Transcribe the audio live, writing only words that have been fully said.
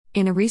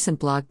In a recent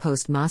blog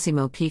post,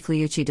 Massimo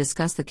Pigliucci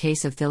discussed the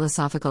case of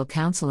philosophical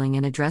counseling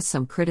and addressed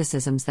some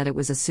criticisms that it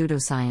was a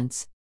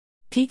pseudoscience.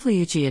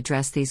 Pigliucci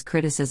addressed these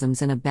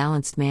criticisms in a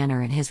balanced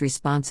manner, and his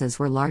responses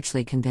were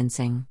largely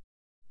convincing.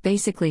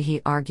 Basically, he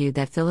argued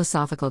that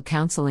philosophical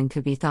counseling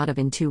could be thought of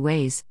in two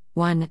ways: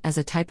 1, as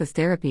a type of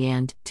therapy,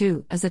 and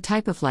 2, as a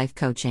type of life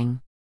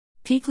coaching.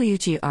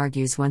 Pigliucci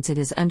argues once it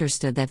is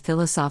understood that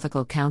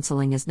philosophical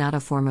counseling is not a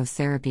form of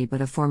therapy but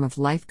a form of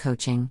life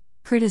coaching,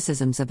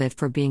 criticisms of it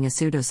for being a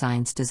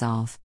pseudoscience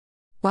dissolve.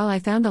 While I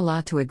found a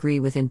lot to agree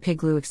with in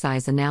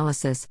Pigliucci's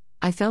analysis,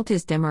 I felt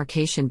his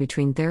demarcation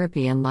between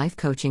therapy and life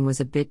coaching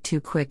was a bit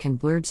too quick and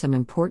blurred some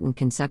important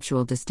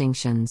conceptual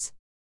distinctions.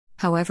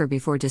 However,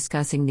 before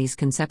discussing these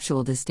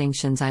conceptual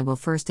distinctions, I will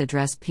first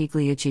address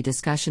Pigliucci's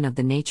discussion of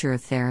the nature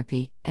of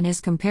therapy and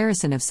his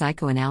comparison of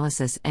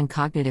psychoanalysis and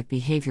cognitive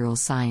behavioral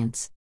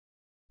science.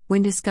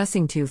 When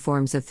discussing two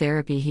forms of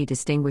therapy, he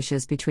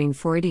distinguishes between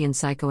Freudian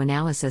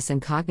psychoanalysis and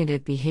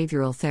cognitive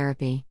behavioral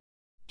therapy.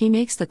 He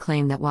makes the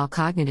claim that while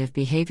cognitive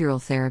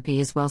behavioral therapy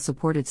is well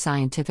supported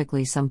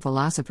scientifically, some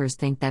philosophers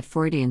think that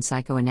Freudian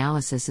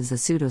psychoanalysis is a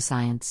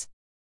pseudoscience.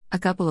 A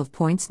couple of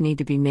points need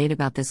to be made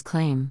about this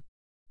claim.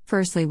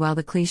 Firstly, while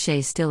the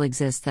cliché still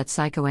exists that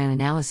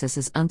psychoanalysis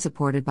is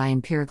unsupported by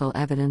empirical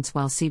evidence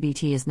while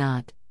CBT is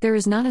not, there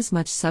is not as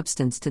much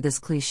substance to this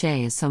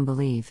cliché as some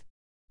believe.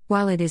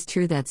 While it is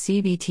true that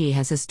CBT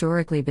has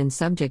historically been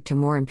subject to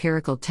more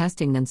empirical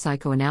testing than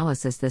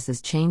psychoanalysis, this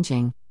is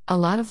changing. A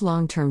lot of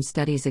long-term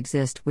studies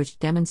exist which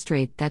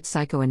demonstrate that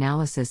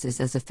psychoanalysis is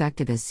as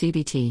effective as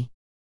CBT.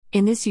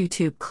 In this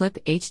YouTube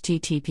clip,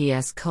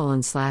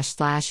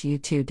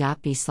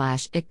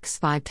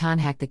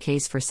 https://youtube.b/ix5tonhack the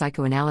case for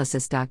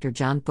psychoanalysis, Dr.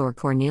 John Thor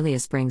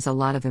Cornelius brings a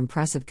lot of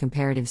impressive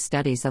comparative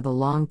studies of the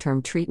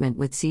long-term treatment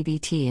with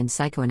CBT and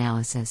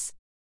psychoanalysis.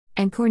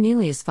 And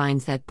Cornelius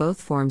finds that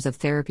both forms of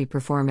therapy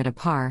perform at a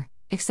par,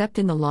 except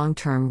in the long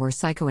term where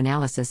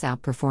psychoanalysis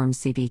outperforms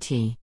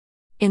CBT.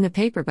 In the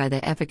paper by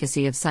The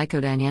Efficacy of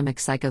Psychodynamic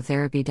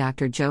Psychotherapy,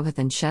 Dr.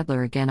 Jonathan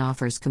Shedler again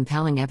offers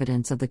compelling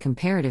evidence of the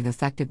comparative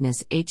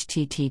effectiveness.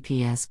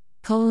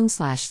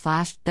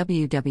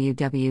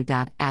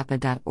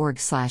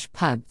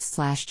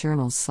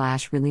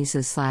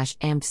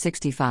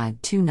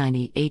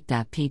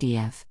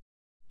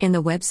 In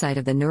the website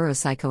of the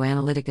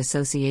Neuropsychoanalytic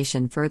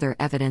Association, further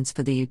evidence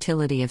for the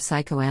utility of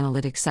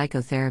psychoanalytic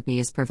psychotherapy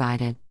is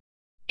provided.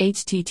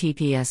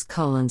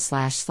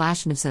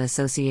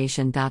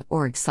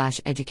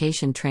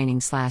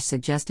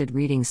 https://npsassociation.org/education-training/suggested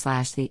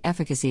reading/the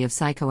efficacy of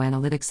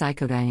psychoanalytic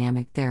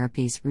psychodynamic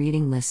therapies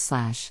reading list/.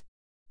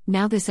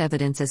 Now, this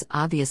evidence is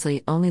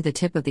obviously only the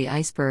tip of the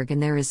iceberg,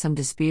 and there is some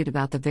dispute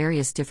about the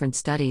various different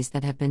studies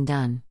that have been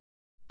done.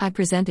 I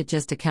present it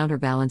just to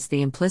counterbalance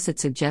the implicit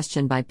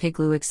suggestion by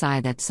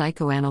Pigliucci that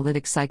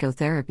psychoanalytic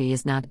psychotherapy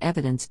is not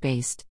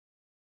evidence-based.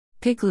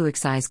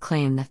 Pigliucci's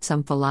claim that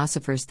some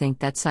philosophers think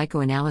that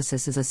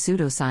psychoanalysis is a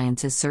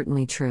pseudoscience is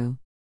certainly true.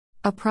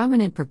 A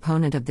prominent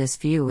proponent of this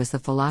view is the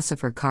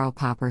philosopher Karl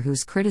Popper,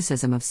 whose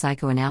criticism of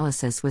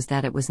psychoanalysis was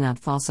that it was not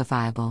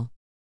falsifiable.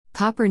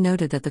 Popper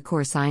noted that the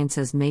core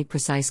sciences made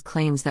precise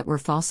claims that were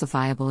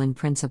falsifiable in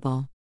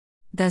principle.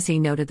 Thus, he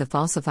noted the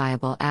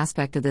falsifiable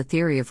aspect of the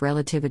theory of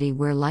relativity,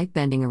 where light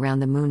bending around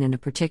the moon in a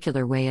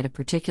particular way at a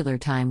particular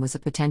time was a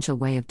potential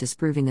way of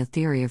disproving the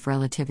theory of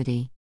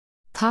relativity.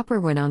 Popper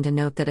went on to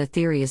note that a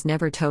theory is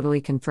never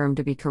totally confirmed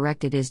to be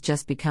correct, it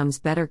just becomes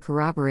better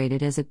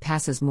corroborated as it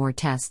passes more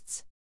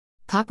tests.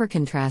 Popper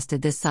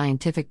contrasted this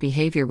scientific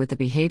behavior with the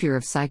behavior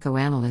of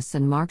psychoanalysts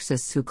and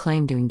Marxists who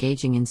claim to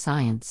engaging in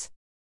science.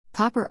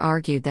 Popper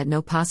argued that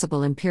no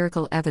possible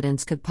empirical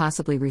evidence could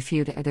possibly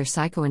refute either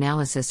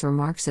psychoanalysis or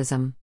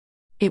Marxism.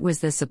 It was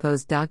this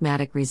supposed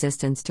dogmatic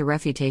resistance to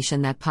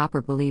refutation that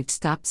Popper believed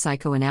stopped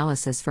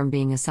psychoanalysis from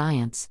being a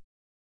science.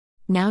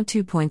 Now,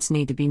 2 points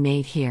need to be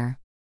made here.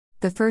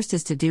 The first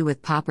is to do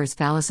with Popper's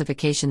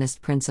falsificationist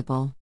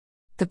principle.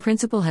 The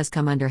principle has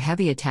come under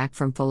heavy attack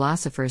from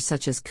philosophers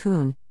such as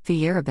Kuhn,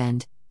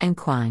 Feyerabend, and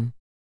Quine.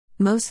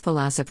 Most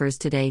philosophers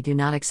today do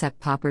not accept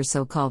Popper's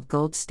so-called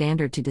gold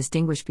standard to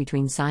distinguish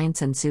between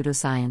science and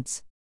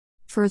pseudoscience.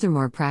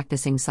 Furthermore,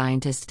 practicing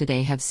scientists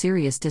today have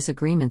serious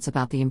disagreements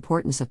about the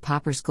importance of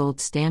Popper's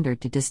gold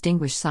standard to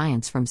distinguish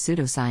science from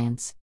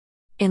pseudoscience.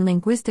 In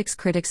linguistics,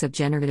 critics of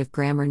generative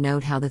grammar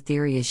note how the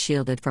theory is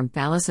shielded from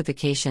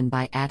falsification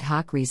by ad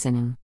hoc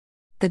reasoning.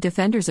 The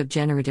defenders of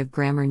generative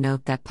grammar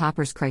note that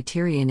Popper's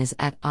criterion is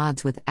at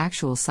odds with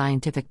actual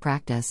scientific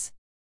practice.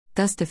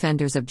 Thus,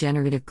 defenders of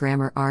generative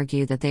grammar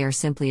argue that they are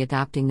simply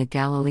adopting the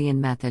Galilean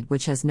method,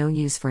 which has no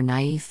use for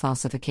naive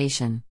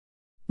falsification.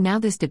 Now,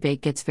 this debate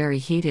gets very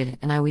heated,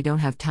 and we don't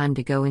have time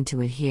to go into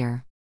it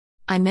here.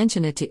 I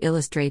mention it to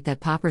illustrate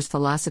that Popper's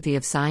philosophy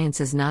of science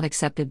is not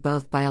accepted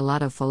both by a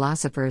lot of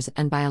philosophers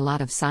and by a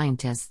lot of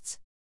scientists.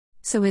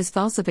 So his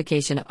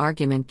falsification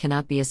argument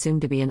cannot be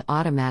assumed to be an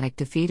automatic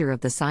defeater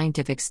of the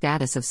scientific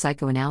status of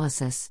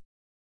psychoanalysis.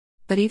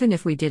 But even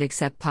if we did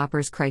accept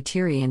Popper's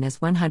criterion as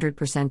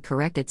 100%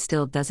 correct, it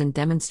still doesn't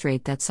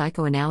demonstrate that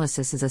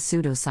psychoanalysis is a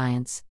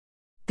pseudoscience.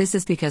 This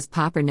is because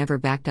Popper never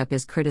backed up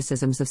his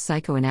criticisms of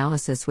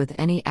psychoanalysis with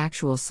any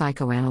actual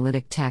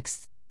psychoanalytic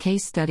texts,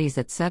 case studies,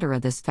 etc.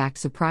 This fact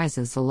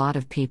surprises a lot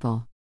of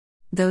people.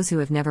 Those who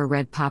have never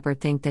read Popper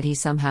think that he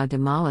somehow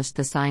demolished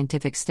the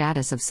scientific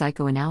status of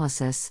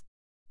psychoanalysis.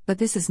 But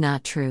this is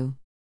not true.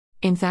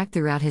 In fact,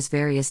 throughout his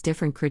various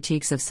different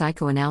critiques of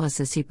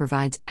psychoanalysis, he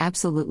provides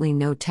absolutely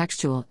no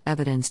textual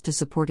evidence to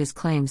support his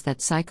claims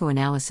that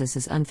psychoanalysis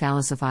is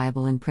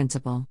unfalsifiable in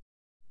principle.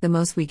 The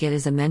most we get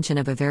is a mention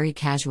of a very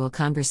casual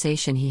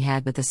conversation he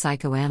had with the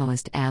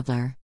psychoanalyst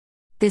Adler.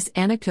 This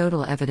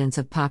anecdotal evidence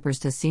of Popper's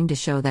does seem to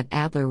show that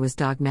Adler was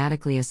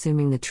dogmatically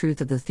assuming the truth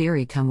of the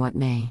theory come what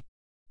may.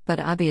 But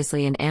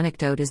obviously an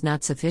anecdote is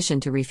not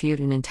sufficient to refute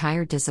an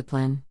entire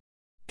discipline.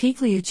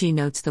 Pigliucci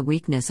notes the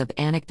weakness of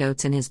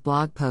anecdotes in his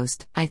blog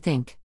post, I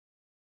think.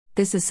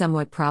 This is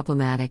somewhat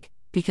problematic,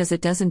 because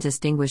it doesn't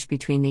distinguish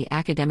between the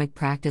academic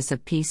practice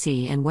of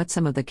PC and what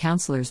some of the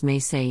counselors may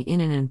say in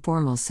an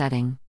informal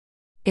setting.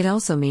 It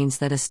also means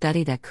that a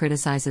study that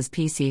criticizes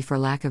PC for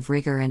lack of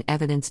rigor and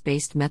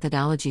evidence-based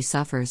methodology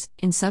suffers,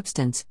 in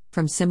substance,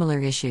 from similar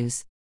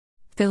issues.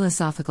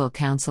 Philosophical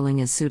counseling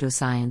is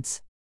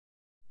pseudoscience.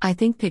 I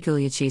think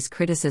Pigliucci's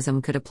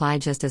criticism could apply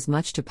just as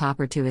much to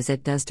Popper too as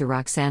it does to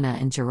Roxana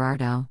and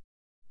Gerardo.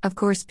 Of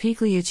course,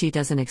 Pigliucci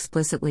doesn't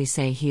explicitly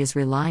say he is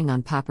relying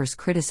on Popper's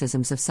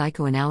criticisms of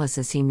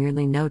psychoanalysis, he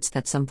merely notes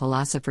that some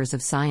philosophers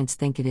of science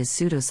think it is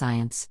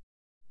pseudoscience.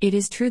 It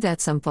is true that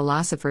some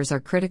philosophers are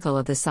critical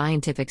of the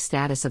scientific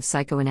status of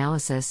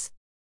psychoanalysis.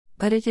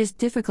 But it is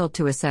difficult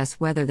to assess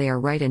whether they are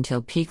right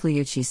until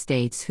Pigliucci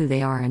states who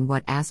they are and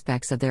what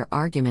aspects of their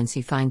arguments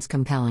he finds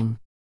compelling.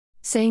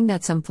 Saying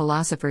that some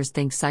philosophers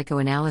think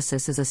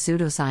psychoanalysis is a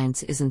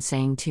pseudoscience isn't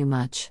saying too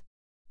much.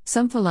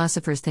 Some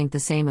philosophers think the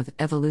same of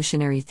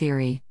evolutionary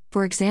theory,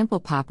 for example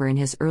Popper in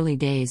his early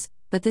days,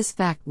 but this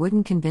fact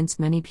wouldn't convince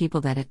many people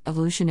that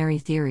evolutionary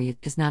theory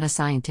is not a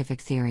scientific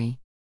theory.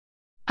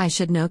 I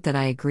should note that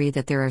I agree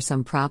that there are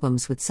some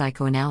problems with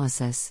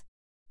psychoanalysis.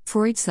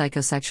 Freud's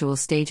psychosexual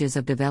stages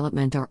of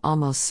development are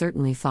almost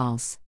certainly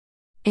false.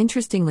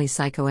 Interestingly,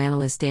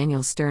 psychoanalyst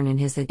Daniel Stern in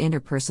his The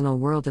Interpersonal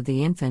World of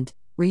the Infant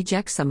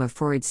rejects some of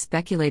Freud's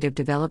speculative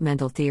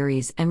developmental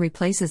theories and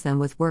replaces them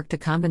with a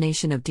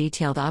combination of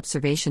detailed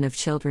observation of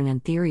children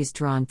and theories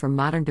drawn from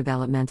modern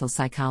developmental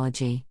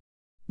psychology.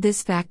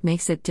 This fact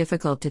makes it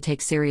difficult to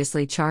take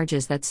seriously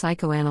charges that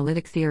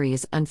psychoanalytic theory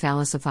is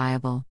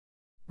unfalsifiable.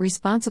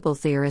 Responsible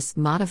theorists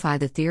modify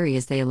the theory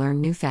as they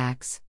learn new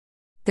facts.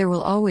 There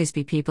will always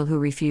be people who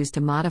refuse to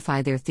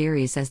modify their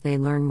theories as they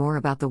learn more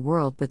about the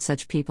world, but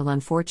such people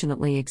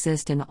unfortunately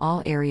exist in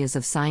all areas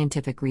of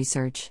scientific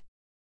research.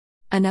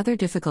 Another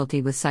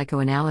difficulty with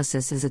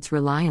psychoanalysis is its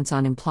reliance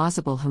on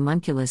implausible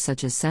homunculus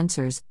such as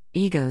censors,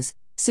 egos,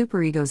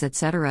 superegos,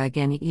 etc.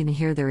 Again, even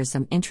here there is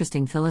some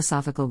interesting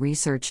philosophical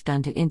research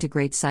done to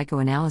integrate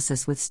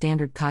psychoanalysis with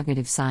standard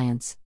cognitive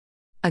science.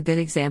 A good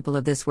example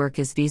of this work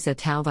is Visa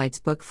Talvite's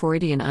book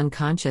Freudian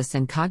Unconscious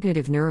and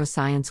Cognitive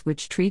Neuroscience,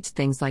 which treats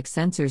things like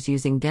censors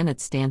using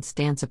Dennett's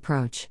stance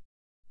approach.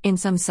 In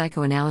some,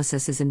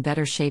 psychoanalysis is in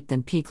better shape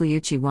than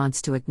Pigliucci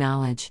wants to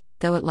acknowledge,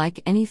 though it,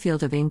 like any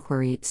field of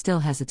inquiry, it still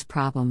has its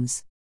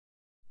problems.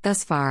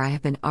 Thus far I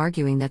have been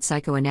arguing that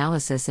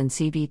psychoanalysis and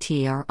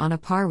CBT are on a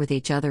par with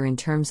each other in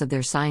terms of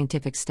their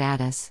scientific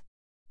status.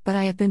 But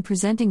I have been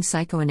presenting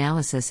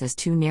psychoanalysis as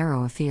too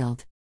narrow a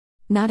field.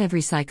 Not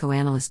every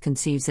psychoanalyst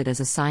conceives it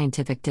as a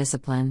scientific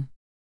discipline.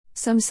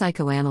 Some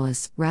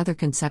psychoanalysts rather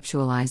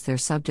conceptualize their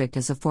subject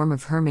as a form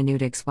of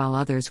hermeneutics, while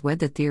others wed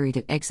the theory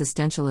to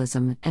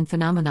existentialism and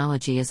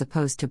phenomenology as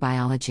opposed to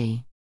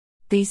biology.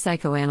 These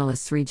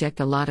psychoanalysts reject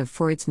a lot of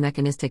Freud's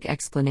mechanistic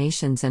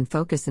explanations and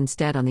focus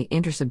instead on the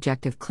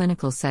intersubjective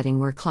clinical setting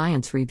where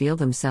clients reveal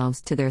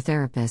themselves to their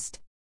therapist.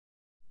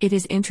 It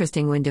is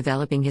interesting, when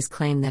developing his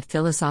claim that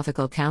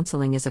philosophical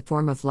counseling is a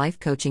form of life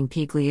coaching,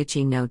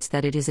 Pigliucci notes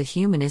that it is a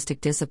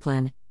humanistic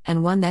discipline,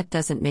 and one that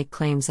doesn't make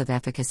claims of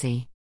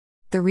efficacy.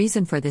 The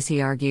reason for this,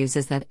 he argues,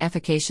 is that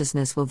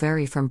efficaciousness will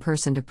vary from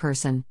person to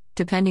person,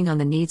 depending on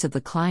the needs of the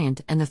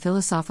client and the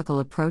philosophical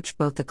approach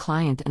both the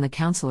client and the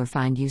counselor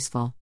find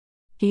useful.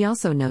 He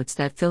also notes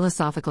that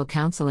philosophical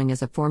counseling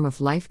as a form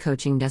of life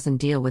coaching doesn't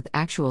deal with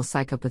actual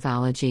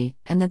psychopathology,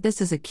 and that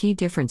this is a key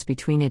difference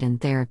between it and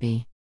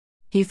therapy.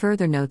 He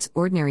further notes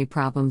ordinary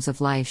problems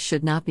of life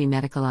should not be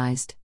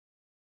medicalized.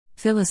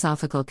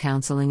 Philosophical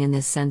counseling in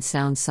this sense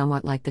sounds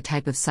somewhat like the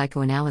type of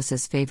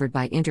psychoanalysis favored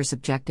by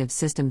intersubjective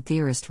system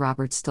theorist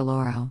Robert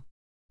Stoloro.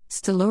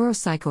 Stoloro's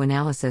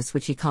psychoanalysis,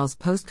 which he calls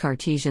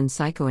post-Cartesian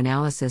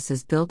psychoanalysis,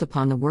 is built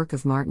upon the work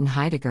of Martin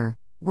Heidegger.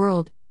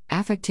 World,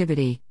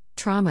 affectivity,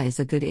 trauma is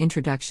a good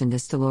introduction to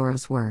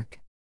Stoloro's work.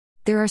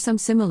 There are some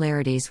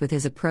similarities with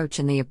his approach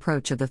and the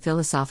approach of the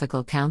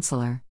philosophical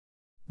counselor.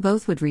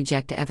 Both would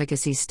reject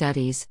efficacy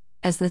studies,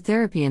 as the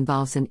therapy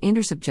involves an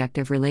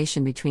intersubjective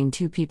relation between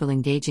two people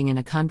engaging in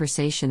a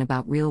conversation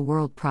about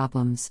real-world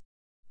problems.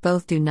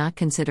 Both do not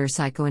consider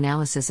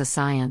psychoanalysis a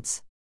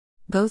science.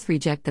 Both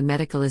reject the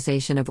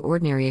medicalization of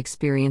ordinary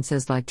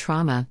experiences like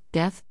trauma,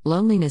 death,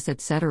 loneliness,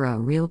 etc. A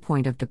real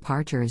point of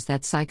departure is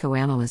that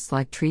psychoanalysts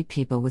like treat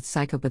people with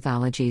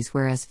psychopathologies,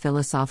 whereas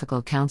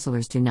philosophical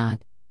counselors do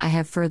not. I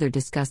have further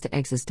discussed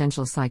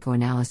existential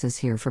psychoanalysis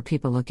here for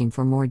people looking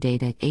for more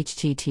data.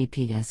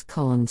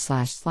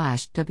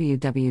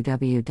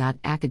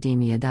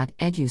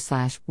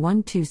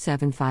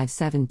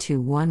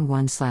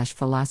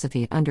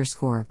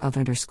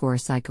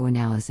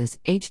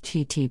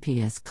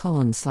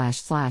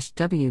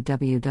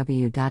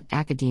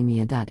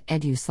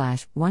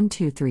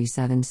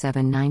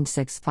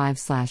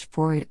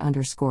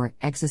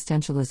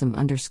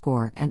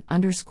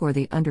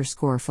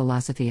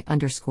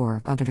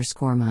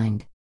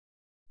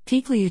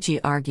 Pigliucci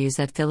argues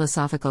that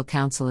philosophical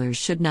counselors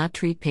should not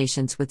treat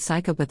patients with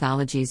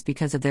psychopathologies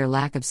because of their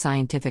lack of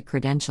scientific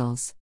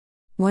credentials.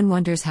 One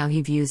wonders how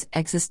he views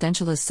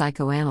existentialist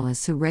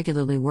psychoanalysts who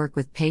regularly work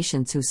with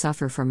patients who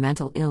suffer from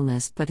mental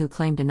illness but who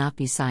claim to not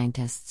be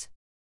scientists.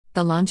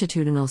 The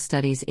longitudinal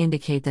studies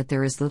indicate that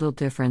there is little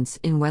difference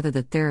in whether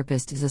the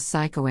therapist is a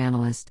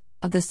psychoanalyst,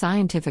 of the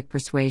scientific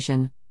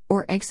persuasion,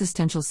 or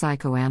existential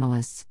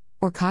psychoanalysts,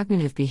 or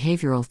cognitive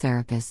behavioral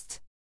therapists.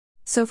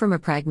 So from a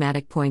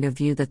pragmatic point of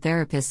view, the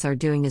therapists are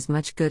doing as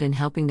much good in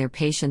helping their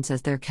patients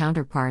as their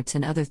counterparts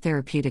in other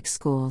therapeutic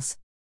schools.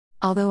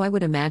 Although I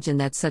would imagine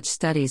that such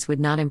studies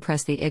would not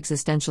impress the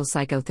existential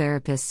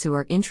psychotherapists who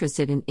are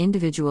interested in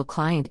individual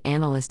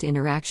client-analyst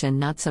interaction,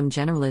 not some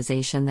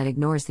generalization that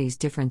ignores these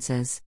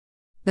differences.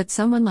 But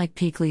someone like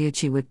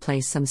Pigliucci would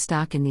place some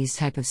stock in these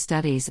type of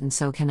studies and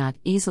so cannot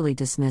easily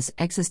dismiss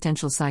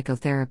existential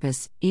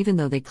psychotherapists, even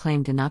though they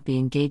claim to not be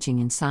engaging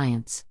in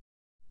science.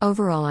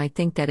 Overall, I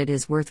think that it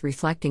is worth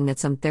reflecting that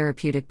some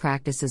therapeutic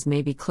practices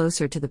may be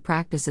closer to the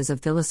practices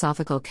of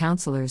philosophical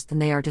counselors than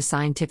they are to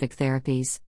scientific therapies.